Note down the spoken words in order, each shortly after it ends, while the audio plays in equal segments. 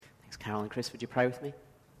Carol and Chris, would you pray with me?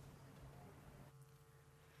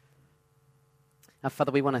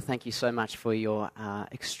 Father, we want to thank you so much for your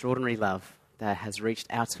extraordinary love that has reached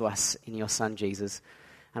out to us in your Son, Jesus.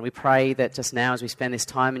 And we pray that just now, as we spend this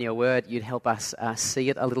time in your word, you'd help us see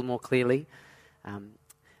it a little more clearly. At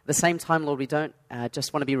the same time, Lord, we don't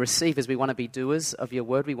just want to be receivers. We want to be doers of your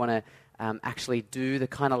word. We want to actually do the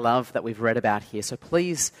kind of love that we've read about here. So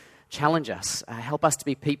please challenge us. Help us to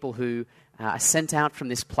be people who are sent out from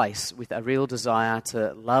this place with a real desire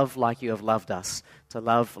to love like you have loved us, to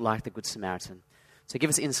love like the Good Samaritan. So give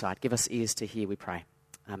us insight, give us ears to hear, we pray.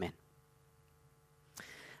 Amen.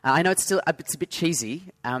 I know it's a bit cheesy,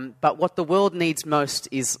 but what the world needs most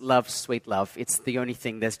is love, sweet love. It's the only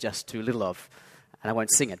thing there's just too little of, and I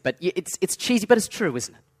won't sing it. But it's cheesy, but it's true,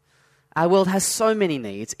 isn't it? Our world has so many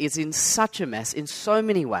needs. It's in such a mess in so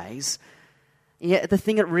many ways. Yeah, the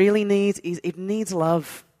thing it really needs is it needs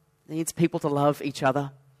love. It needs people to love each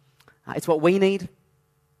other. It's what we need.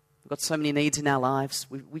 We've got so many needs in our lives.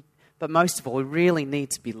 But most of all, we really need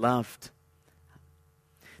to be loved.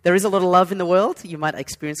 There is a lot of love in the world. You might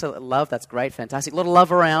experience a lot of love. That's great, fantastic. A lot of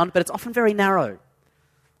love around, but it's often very narrow.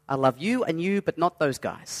 I love you and you, but not those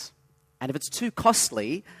guys. And if it's too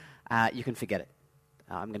costly, you can forget it.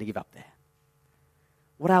 I'm going to give up there.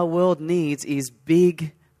 What our world needs is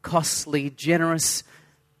big, costly, generous,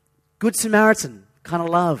 Good Samaritan kind of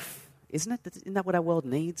love. Isn't it? Isn't that what our world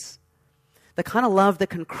needs? The kind of love that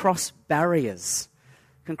can cross barriers,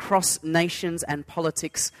 can cross nations and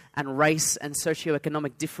politics and race and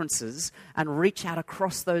socioeconomic differences and reach out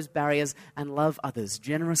across those barriers and love others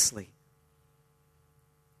generously.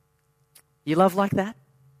 You love like that?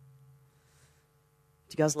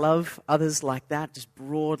 Do you guys love others like that, just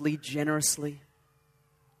broadly, generously?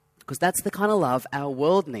 Because that's the kind of love our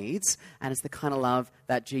world needs, and it's the kind of love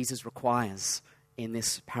that Jesus requires in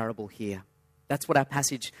this parable here. That's what our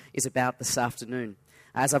passage is about this afternoon.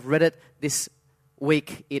 As I've read it this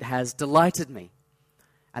week, it has delighted me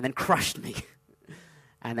and then crushed me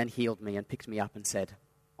and then healed me and picked me up and said,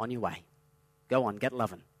 on your way, go on, get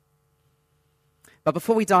loving. But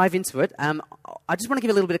before we dive into it, I just want to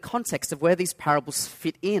give a little bit of context of where these parables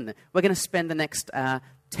fit in. We're going to spend the next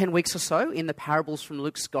 10 weeks or so in the parables from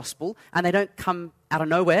Luke's gospel, and they don't come out of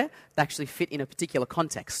nowhere. They actually fit in a particular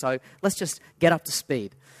context. So let's just get up to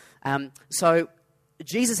speed. So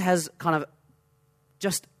Jesus has kind of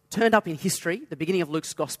just turned up in history, the beginning of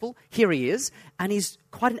Luke's gospel. Here he is, and he's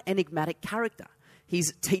quite an enigmatic character.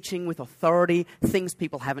 He's teaching with authority, things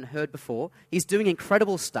people haven't heard before. He's doing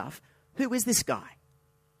incredible stuff. Who is this guy?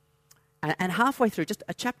 And halfway through, just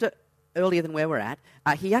a chapter earlier than where we're at,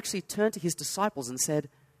 he actually turned to his disciples and said,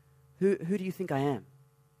 who do you think I am?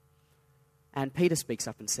 And Peter speaks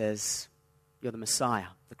up and says, you're the Messiah,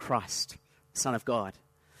 the Christ, the Son of God.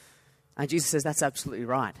 And Jesus says, that's absolutely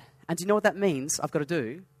right. And do you know what that means I've got to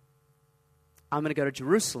do? I'm going to go to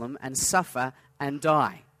Jerusalem and suffer and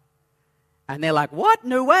die. And they're like, what?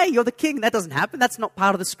 No way, you're the king. That doesn't happen. That's not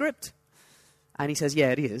part of the script. And he says, yeah,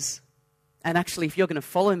 it is. And actually, if you're going to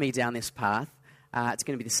follow me down this path, it's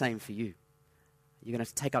going to be the same for you. You're going to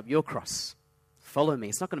have to take up your cross. Follow me.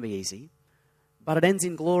 It's not going to be easy, but it ends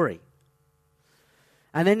in glory.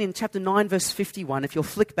 And then in chapter 9, verse 51, if you'll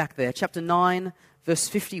flick back there, chapter 9, verse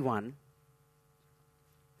 51,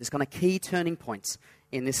 there's kind of key turning points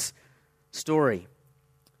in this story.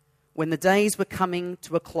 When the days were coming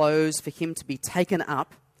to a close for him to be taken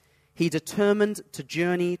up, he determined to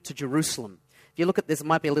journey to Jerusalem. If you look at this, there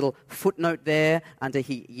might be a little footnote there under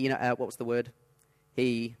what was the word?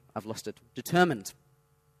 I've lost it. Determined.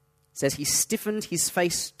 It says he stiffened his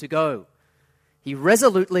face to go. He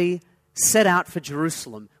resolutely set out for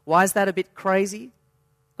Jerusalem. Why is that a bit crazy?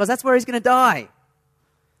 Because that's where he's going to die.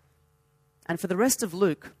 And for the rest of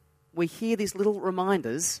Luke, we hear these little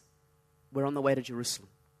reminders, we're on the way to Jerusalem.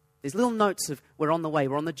 These little notes of we're on the way,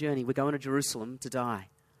 we're on the journey, we're going to Jerusalem to die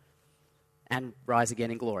and rise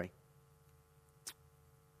again in glory.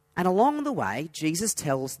 And along the way, Jesus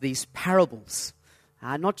tells these parables,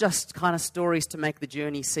 not just kind of stories to make the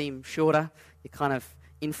journey seem shorter, kind of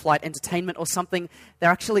in-flight entertainment or something.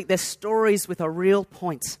 They're stories with a real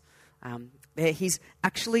point. He's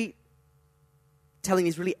actually telling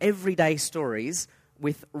these really everyday stories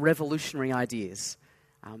with revolutionary ideas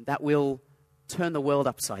that will turn the world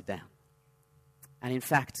upside down. And in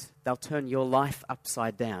fact, they'll turn your life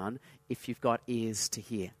upside down if you've got ears to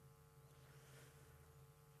hear.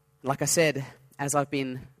 Like I said, as I've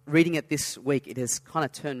been reading it this week, it has kind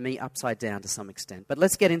of turned me upside down to some extent. But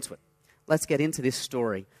let's get into it. Let's get into this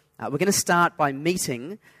story. We're going to start by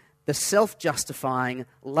meeting the self-justifying,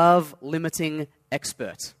 love-limiting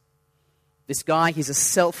expert. This guy, he's a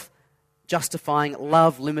self justifying,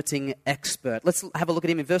 love-limiting expert. Let's have a look at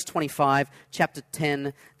him in verse 25, chapter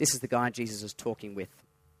 10. This is the guy Jesus is talking with.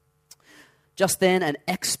 Just then, an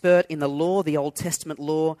expert in the law, the Old Testament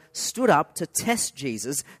law, stood up to test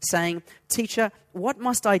Jesus, saying, "Teacher, what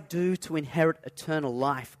must I do to inherit eternal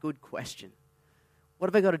life?" Good question. What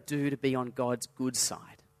have I got to do to be on God's good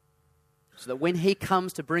side? So that when he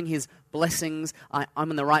comes to bring his blessings, I'm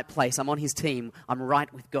in the right place, I'm on his team, I'm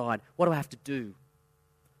right with God. What do I have to do?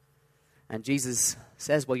 And Jesus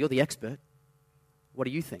says, well, you're the expert. What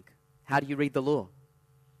do you think? How do you read the law?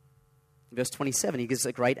 In verse 27, he gives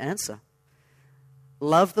a great answer.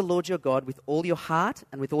 Love the Lord your God with all your heart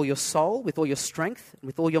and with all your soul, with all your strength and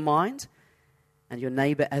with all your mind, and your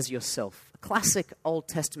neighbor as yourself. A classic Old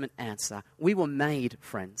Testament answer. We were made,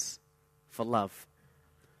 friends, for love.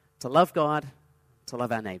 To love God, to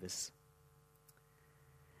love our neighbors.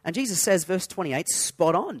 And Jesus says, verse 28,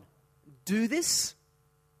 spot on. Do this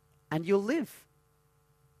and you'll live.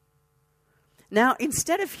 Now,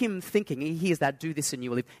 instead of him thinking, he hears that, do this and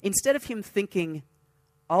you will live. Instead of him thinking,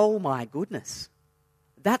 oh my goodness,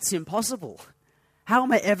 that's impossible. How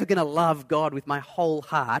am I ever going to love God with my whole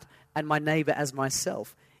heart and my neighbor as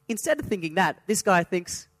myself? Instead of thinking that, this guy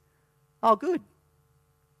thinks, oh, good.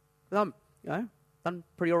 I'm done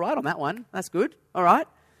pretty all right on that one. That's good. All right.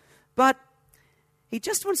 But he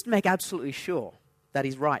just wants to make absolutely sure that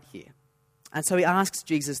he's right here. And so he asks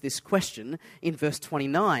Jesus this question in verse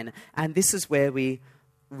 29. And this is where we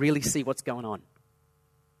really see what's going on.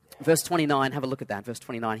 Verse 29, have a look at that. Verse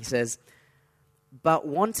 29, he says, but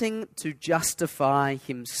wanting to justify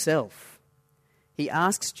himself, he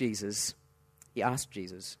asked Jesus,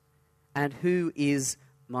 and who is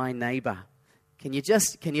my neighbor? Can you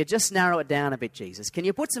just narrow it down a bit, Jesus? Can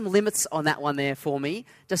you put some limits on that one there for me?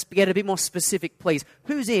 Just get a bit more specific, please.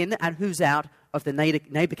 Who's in and who's out of the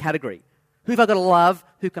neighbor category? Who have I got to love?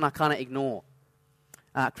 Who can I kind of ignore?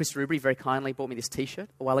 Chris Rubery very kindly bought me this T-shirt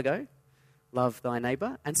a while ago, Love Thy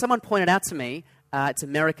Neighbor. And someone pointed out to me it's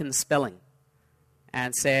American spelling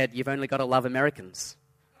and said, you've only got to love Americans.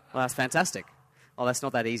 Well, that's fantastic. Oh, that's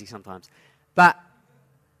not that easy sometimes. But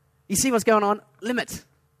you see what's going on? Limit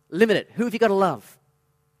it. Who have you got to love?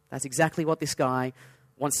 That's exactly what this guy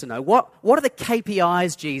wants to know. What are the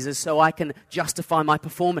KPIs, Jesus, so I can justify my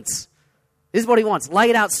performance? This is what he wants. Lay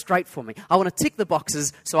it out straight for me. I want to tick the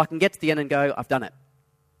boxes so I can get to the end and go, I've done it.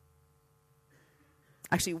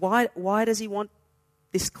 Actually, why does he want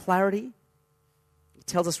this clarity? He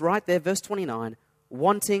tells us right there, verse 29,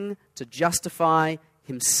 wanting to justify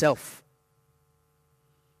himself.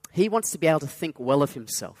 He wants to be able to think well of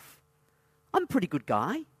himself. I'm a pretty good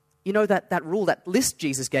guy. You know that rule, that list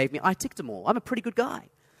Jesus gave me, I ticked them all. I'm a pretty good guy.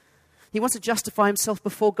 He wants to justify himself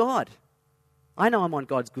before God. I know I'm on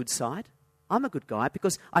God's good side. I'm a good guy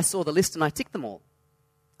because I saw the list and I ticked them all.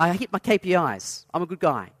 I hit my KPIs. I'm a good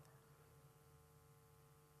guy.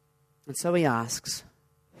 And so he asks,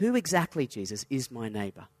 who exactly, Jesus, is my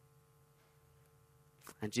neighbor?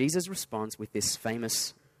 And Jesus responds with this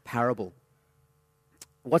famous parable.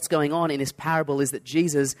 What's going on in this parable is that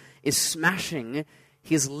Jesus is smashing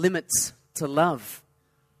his limits to love.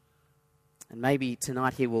 And maybe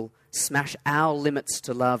tonight he will smash our limits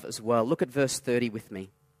to love as well. Look at verse 30 with me.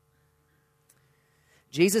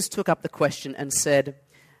 Jesus took up the question and said,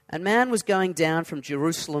 a man was going down from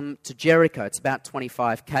Jerusalem to Jericho, it's about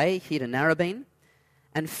 25k, here to Narrabeen,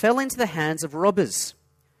 and fell into the hands of robbers.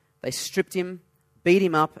 They stripped him, beat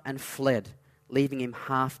him up, and fled, leaving him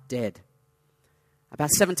half dead. About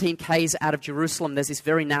 17 k's out of Jerusalem, there's this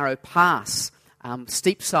very narrow pass,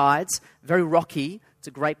 steep sides, very rocky. It's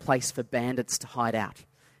a great place for bandits to hide out.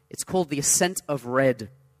 It's called the Ascent of Red,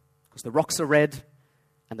 because the rocks are red,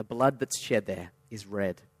 and the blood that's shed there is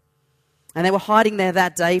red. And they were hiding there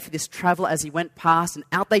that day for this traveler as he went past, and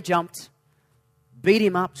out they jumped, beat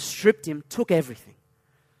him up, stripped him, took everything.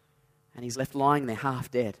 And he's left lying there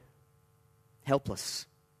half dead, helpless,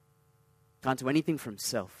 can't do anything for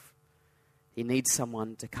himself. He needs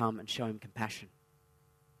someone to come and show him compassion.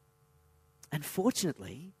 And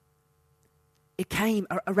fortunately, it came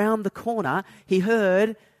around the corner. He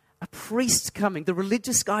heard a priest coming, the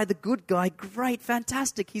religious guy, the good guy. Great,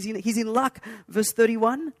 fantastic. He's in luck. Verse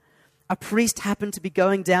 31. A priest happened to be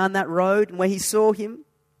going down that road, and where he saw him,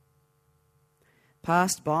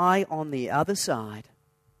 passed by on the other side.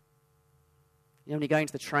 You know when you're going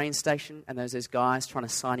to the train station and there's those guys trying to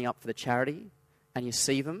sign you up for the charity, and you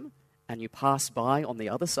see them and you pass by on the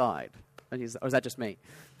other side. Or is that just me?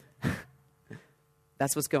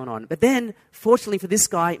 That's what's going on. But then, fortunately for this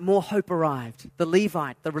guy, more hope arrived. The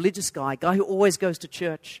Levite, the religious guy who always goes to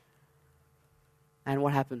church. And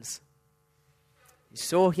what happens? He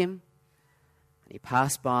saw him, and he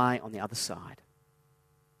passed by on the other side.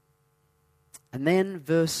 And then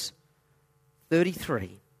verse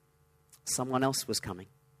 33, someone else was coming.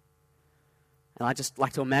 And I just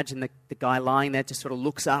like to imagine the guy lying there just sort of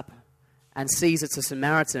looks up and sees it's a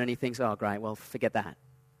Samaritan, and he thinks, oh, great, well, forget that.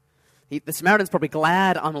 The Samaritan's probably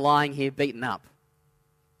glad I'm lying here beaten up.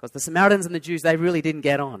 Because the Samaritans and the Jews, they really didn't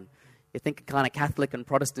get on. You think kind of Catholic and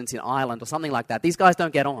Protestants in Ireland or something like that. These guys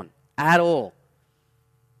don't get on at all.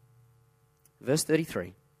 Verse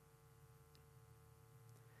 33.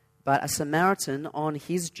 But a Samaritan on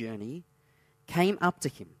his journey came up to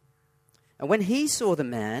him. And when he saw the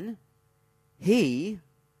man, he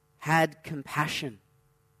had compassion.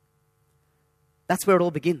 That's where it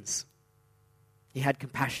all begins. He had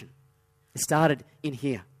compassion. It started in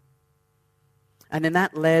here. And then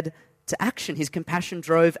that led to action. His compassion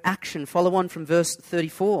drove action. Follow on from verse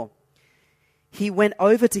 34. He went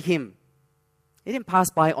over to him. He didn't pass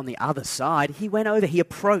by on the other side. He went over. He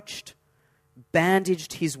approached,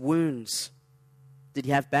 bandaged his wounds. Did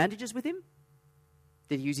he have bandages with him?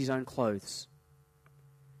 Did he use his own clothes?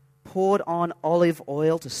 Poured on olive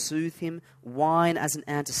oil to soothe him, wine as an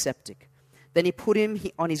antiseptic. Then he put him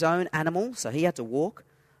on his own animal, so he had to walk,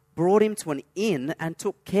 brought him to an inn and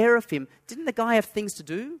took care of him. Didn't the guy have things to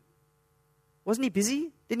do? Wasn't he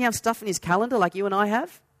busy? Didn't he have stuff in his calendar like you and I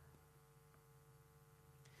have?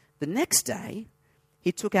 The next day,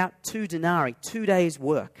 he took out 2 denarii, 2 days'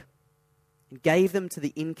 work, and gave them to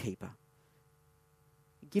the innkeeper.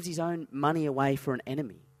 He gives his own money away for an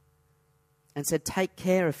enemy and said, take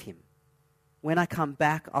care of him. When I come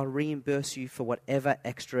back, I'll reimburse you for whatever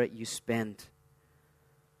extra you spend.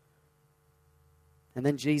 And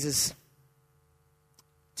then Jesus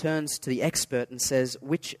turns to the expert and says,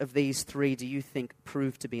 which of these 3 do you think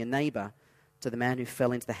proved to be a neighbor to the man who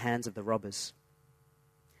fell into the hands of the robbers?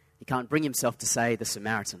 He can't bring himself to say the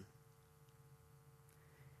Samaritan.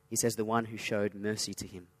 He says the one who showed mercy to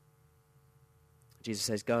him. Jesus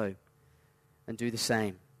says, go and do the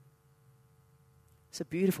same. It's a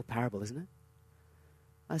beautiful parable, isn't it?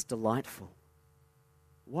 That's delightful.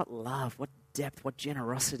 What love, what depth, what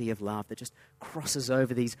generosity of love that just crosses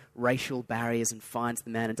over these racial barriers and finds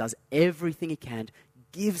the man and does everything he can,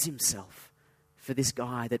 gives himself for this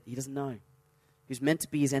guy that he doesn't know, who's meant to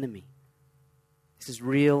be his enemy. This is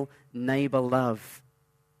real neighbor love.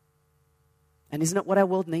 And isn't it what our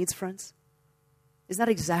world needs, friends? Isn't that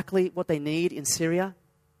exactly what they need in Syria?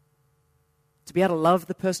 To be able to love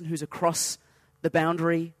the person who's across the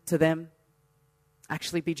boundary to them.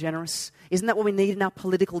 Actually be generous. Isn't that what we need in our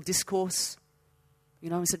political discourse? You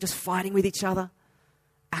know, instead of just fighting with each other,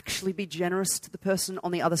 actually be generous to the person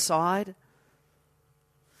on the other side.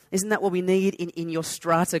 Isn't that what we need in your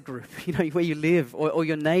strata group, you know, where you live, or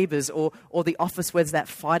your neighbors, or the office where there's that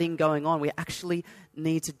fighting going on? We actually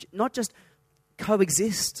need to not just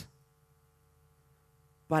coexist,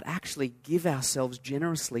 but actually give ourselves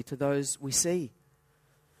generously to those we see.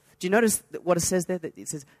 Do you notice what it says there? That it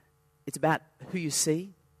says it's about who you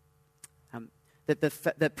see. That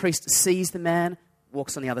the priest sees the man,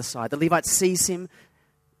 walks on the other side. The Levite sees him.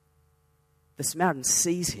 The Samaritan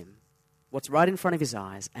sees him, what's right in front of his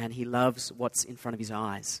eyes, and he loves what's in front of his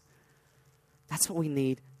eyes. That's what we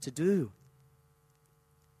need to do.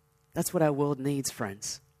 That's what our world needs,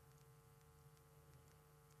 friends.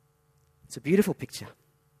 It's a beautiful picture.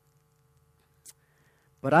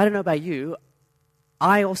 But I don't know about you,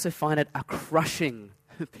 I also find it a crushing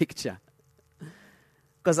picture.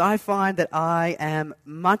 Because I find that I am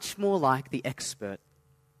much more like the expert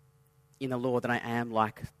in the law than I am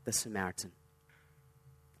like the Samaritan.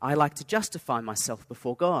 I like to justify myself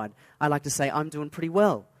before God. I like to say, I'm doing pretty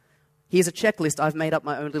well. Here's a checklist. I've made up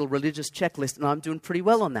my own little religious checklist, and I'm doing pretty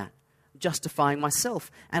well on that, justifying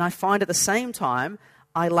myself. And I find at the same time,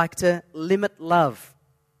 I like to limit love.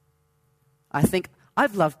 I think,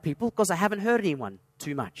 I've loved people because I haven't hurt anyone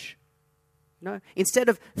too much. No, instead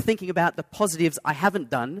of thinking about the positives I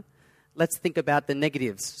haven't done, let's think about the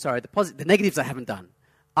negatives. Sorry, the negatives I haven't done.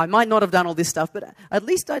 I might not have done all this stuff, but at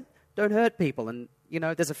least I don't hurt people. And, you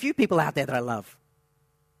know, there's a few people out there that I love.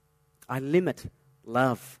 I limit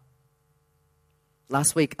love.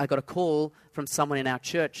 Last week, I got a call from someone in our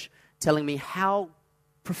church telling me how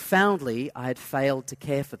profoundly I had failed to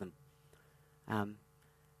care for them.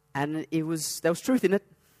 And there was truth in it.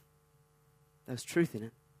 There was truth in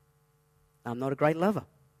it. I'm not a great lover.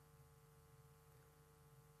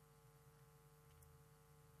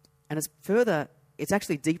 And it's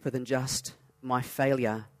actually deeper than just my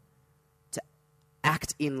failure to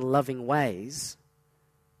act in loving ways.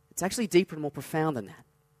 It's actually deeper and more profound than that.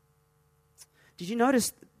 Did you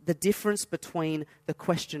notice the difference between the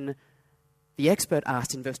question the expert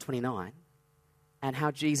asked in verse 29 and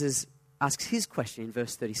how Jesus asks his question in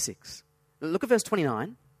verse 36. Look at verse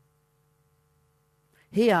 29.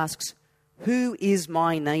 He asks, who is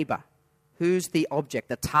my neighbor? Who's the object,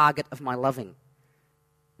 the target of my loving?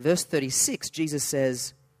 Verse 36, Jesus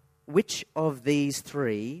says, which of these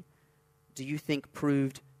three do you think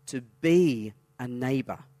proved to be a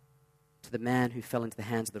neighbor to the man who fell into the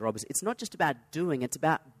hands of the robbers? It's not just about doing, it's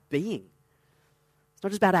about being. It's not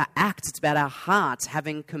just about our acts, it's about our hearts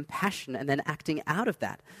having compassion and then acting out of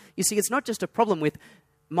that. You see, it's not just a problem with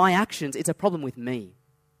my actions, it's a problem with me.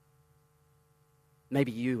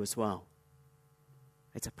 Maybe you as well.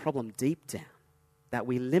 It's a problem deep down that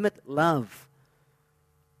we limit love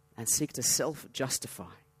and seek to self-justify.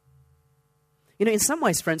 You know, in some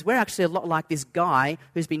ways, friends, we're actually a lot like this guy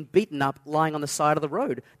who's been beaten up lying on the side of the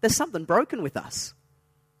road. There's something broken with us.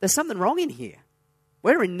 There's something wrong in here.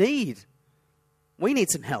 We're in need. We need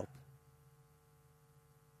some help.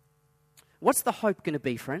 What's the hope going to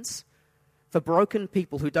be, friends, for broken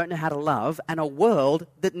people who don't know how to love and a world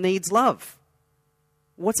that needs love?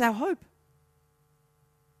 What's our hope?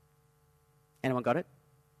 Anyone got it?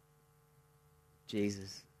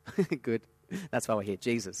 Jesus. Good. That's why we're here.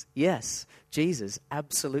 Jesus. Yes, Jesus,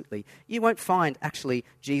 absolutely. You won't find, actually,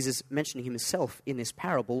 Jesus mentioning himself in this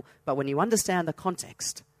parable, but when you understand the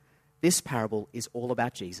context, this parable is all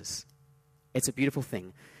about Jesus. It's a beautiful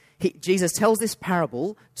thing. Jesus tells this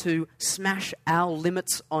parable to smash our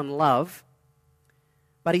limits on love,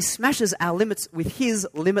 but he smashes our limits with his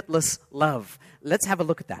limitless love. Let's have a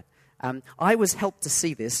look at that. I was helped to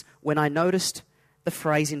see this when I noticed the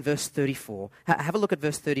phrase in verse 34. Have a look at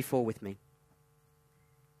verse 34 with me.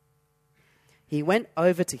 He went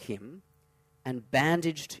over to him and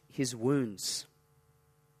bandaged his wounds.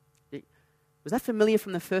 Was that familiar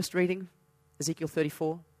from the first reading, Ezekiel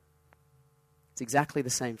 34? It's exactly the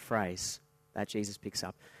same phrase that Jesus picks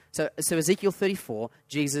up. So Ezekiel 34,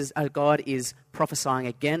 God is prophesying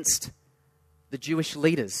against the Jewish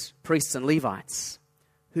leaders, priests and Levites,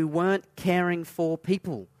 who weren't caring for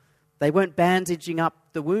people. They weren't bandaging up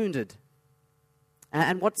the wounded.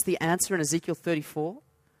 And what's the answer in Ezekiel 34?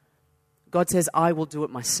 God says, I will do it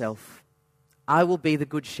myself. I will be the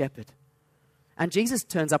good shepherd. And Jesus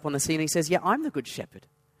turns up on the scene and he says, yeah, I'm the good shepherd.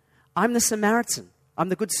 I'm the Samaritan. I'm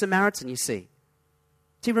the good Samaritan, you see.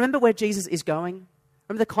 Do you remember where Jesus is going?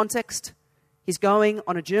 Remember the context? He's going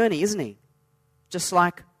on a journey, isn't he? Just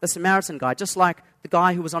like the Samaritan guy, just like the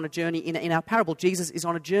guy who was on a journey in our parable. Jesus is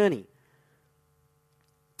on a journey.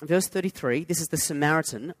 Verse 33, this is the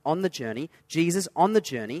Samaritan on the journey, Jesus on the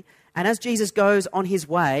journey. And as Jesus goes on his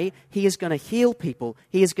way, he is going to heal people.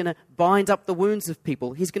 He is going to bind up the wounds of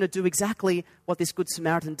people. He's going to do exactly what this good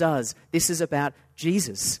Samaritan does. This is about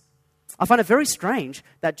Jesus. I find it very strange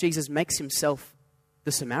that Jesus makes himself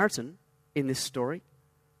the Samaritan in this story.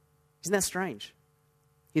 Isn't that strange?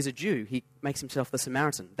 He's a Jew. He makes himself the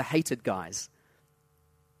Samaritan, the hated guys.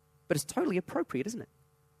 But it's totally appropriate, isn't it?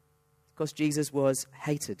 Because Jesus was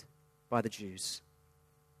hated by the Jews.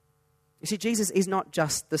 You see, Jesus is not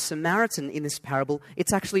just the Samaritan in this parable.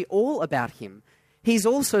 It's actually all about him. He's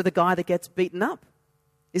also the guy that gets beaten up,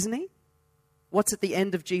 isn't he? What's at the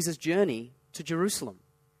end of Jesus' journey to Jerusalem?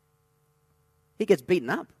 He gets beaten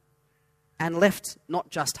up and left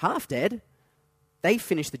not just half dead. They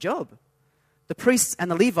finish the job. The priests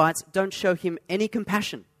and the Levites don't show him any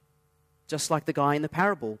compassion, just like the guy in the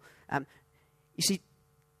parable. You see,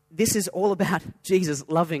 this is all about Jesus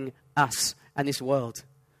loving us and this world.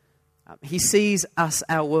 He sees us,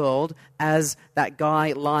 our world, as that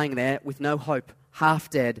guy lying there with no hope, half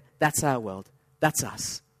dead. That's our world. That's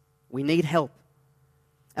us. We need help.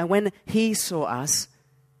 And when he saw us,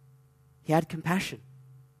 he had compassion.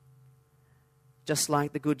 Just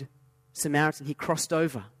like the good Samaritan, he crossed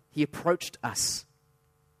over. He approached us,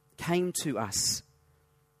 came to us.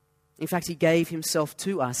 In fact, he gave himself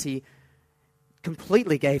to us. He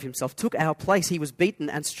completely gave himself, took our place. He was beaten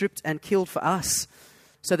and stripped and killed for us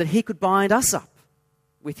so that he could bind us up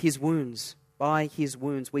with his wounds. By his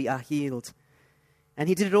wounds we are healed. And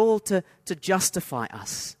he did it all to justify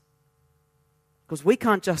us. Because we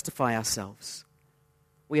can't justify ourselves.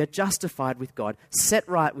 We are justified with God, set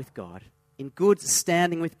right with God, in good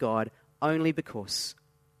standing with God, only because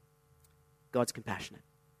God's compassionate.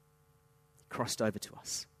 He crossed over to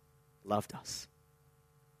us, loved us.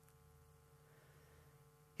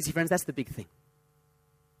 You see, friends, that's the big thing.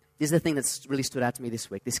 This is the thing that's really stood out to me this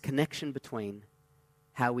week, this connection between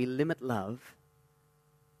how we limit love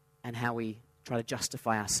and how we try to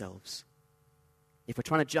justify ourselves. If we're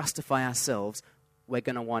trying to justify ourselves, we're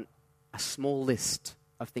going to want a small list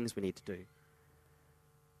of things we need to do.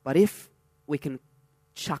 But if we can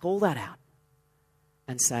chuck all that out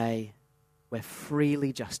and say, we're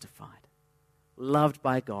freely justified, loved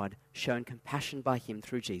by God, shown compassion by him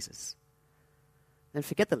through Jesus, then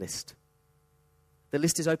forget the list. The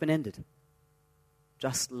list is open-ended.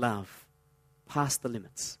 Just love past the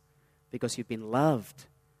limits because you've been loved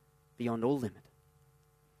beyond all limit.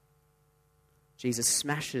 Jesus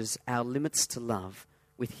smashes our limits to love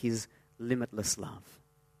with his limitless love.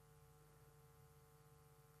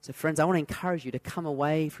 So friends, I want to encourage you to come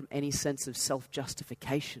away from any sense of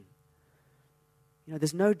self-justification.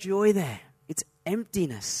 There's no joy there. It's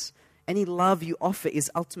emptiness. Any love you offer is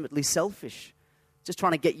ultimately selfish, just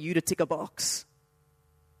trying to get you to tick a box.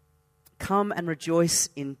 Come and rejoice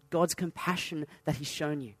in God's compassion that he's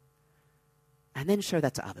shown you. And then show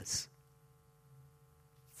that to others.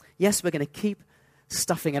 Yes, we're going to keep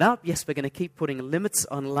stuffing it up. Yes, we're going to keep putting limits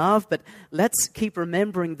on love. But let's keep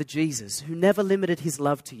remembering the Jesus who never limited his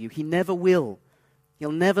love to you. He never will.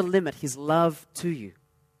 He'll never limit his love to you.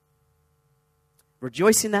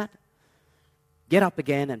 Rejoice in that. Get up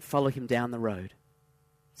again and follow him down the road,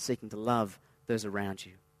 seeking to love those around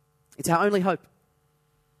you. It's our only hope.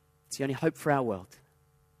 It's the only hope for our world,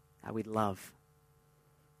 how we love